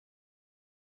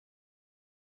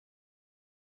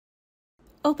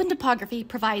OpenTopography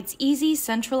provides easy,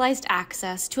 centralized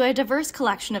access to a diverse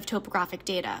collection of topographic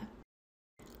data.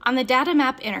 On the Data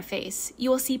Map interface,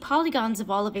 you will see polygons of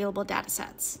all available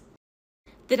datasets.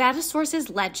 The data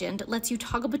source's legend lets you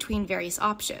toggle between various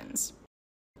options.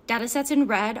 Datasets in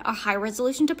red are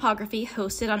high-resolution topography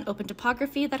hosted on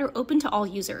OpenTopography that are open to all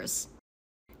users.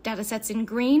 Datasets in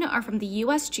green are from the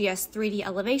USGS 3D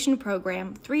Elevation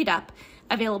Program, 3DUP,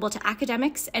 available to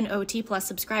academics and OT Plus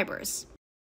subscribers.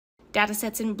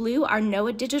 Datasets in blue are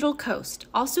NOAA Digital Coast,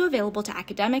 also available to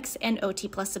academics and OT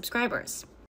Plus subscribers.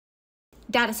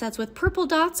 Datasets with purple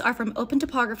dots are from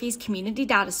OpenTopography's community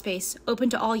dataspace, open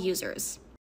to all users.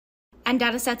 And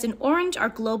datasets in orange are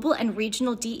global and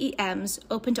regional DEMs,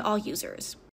 open to all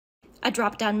users. A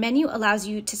drop-down menu allows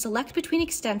you to select between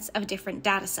extents of different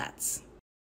datasets.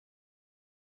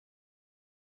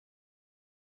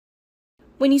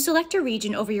 When you select a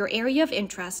region over your area of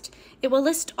interest, it will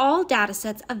list all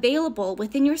datasets available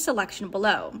within your selection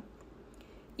below.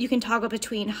 You can toggle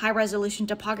between high-resolution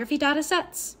topography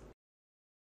datasets,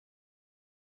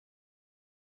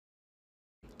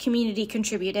 community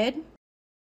contributed,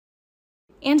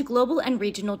 and global and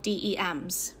regional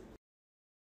DEMs.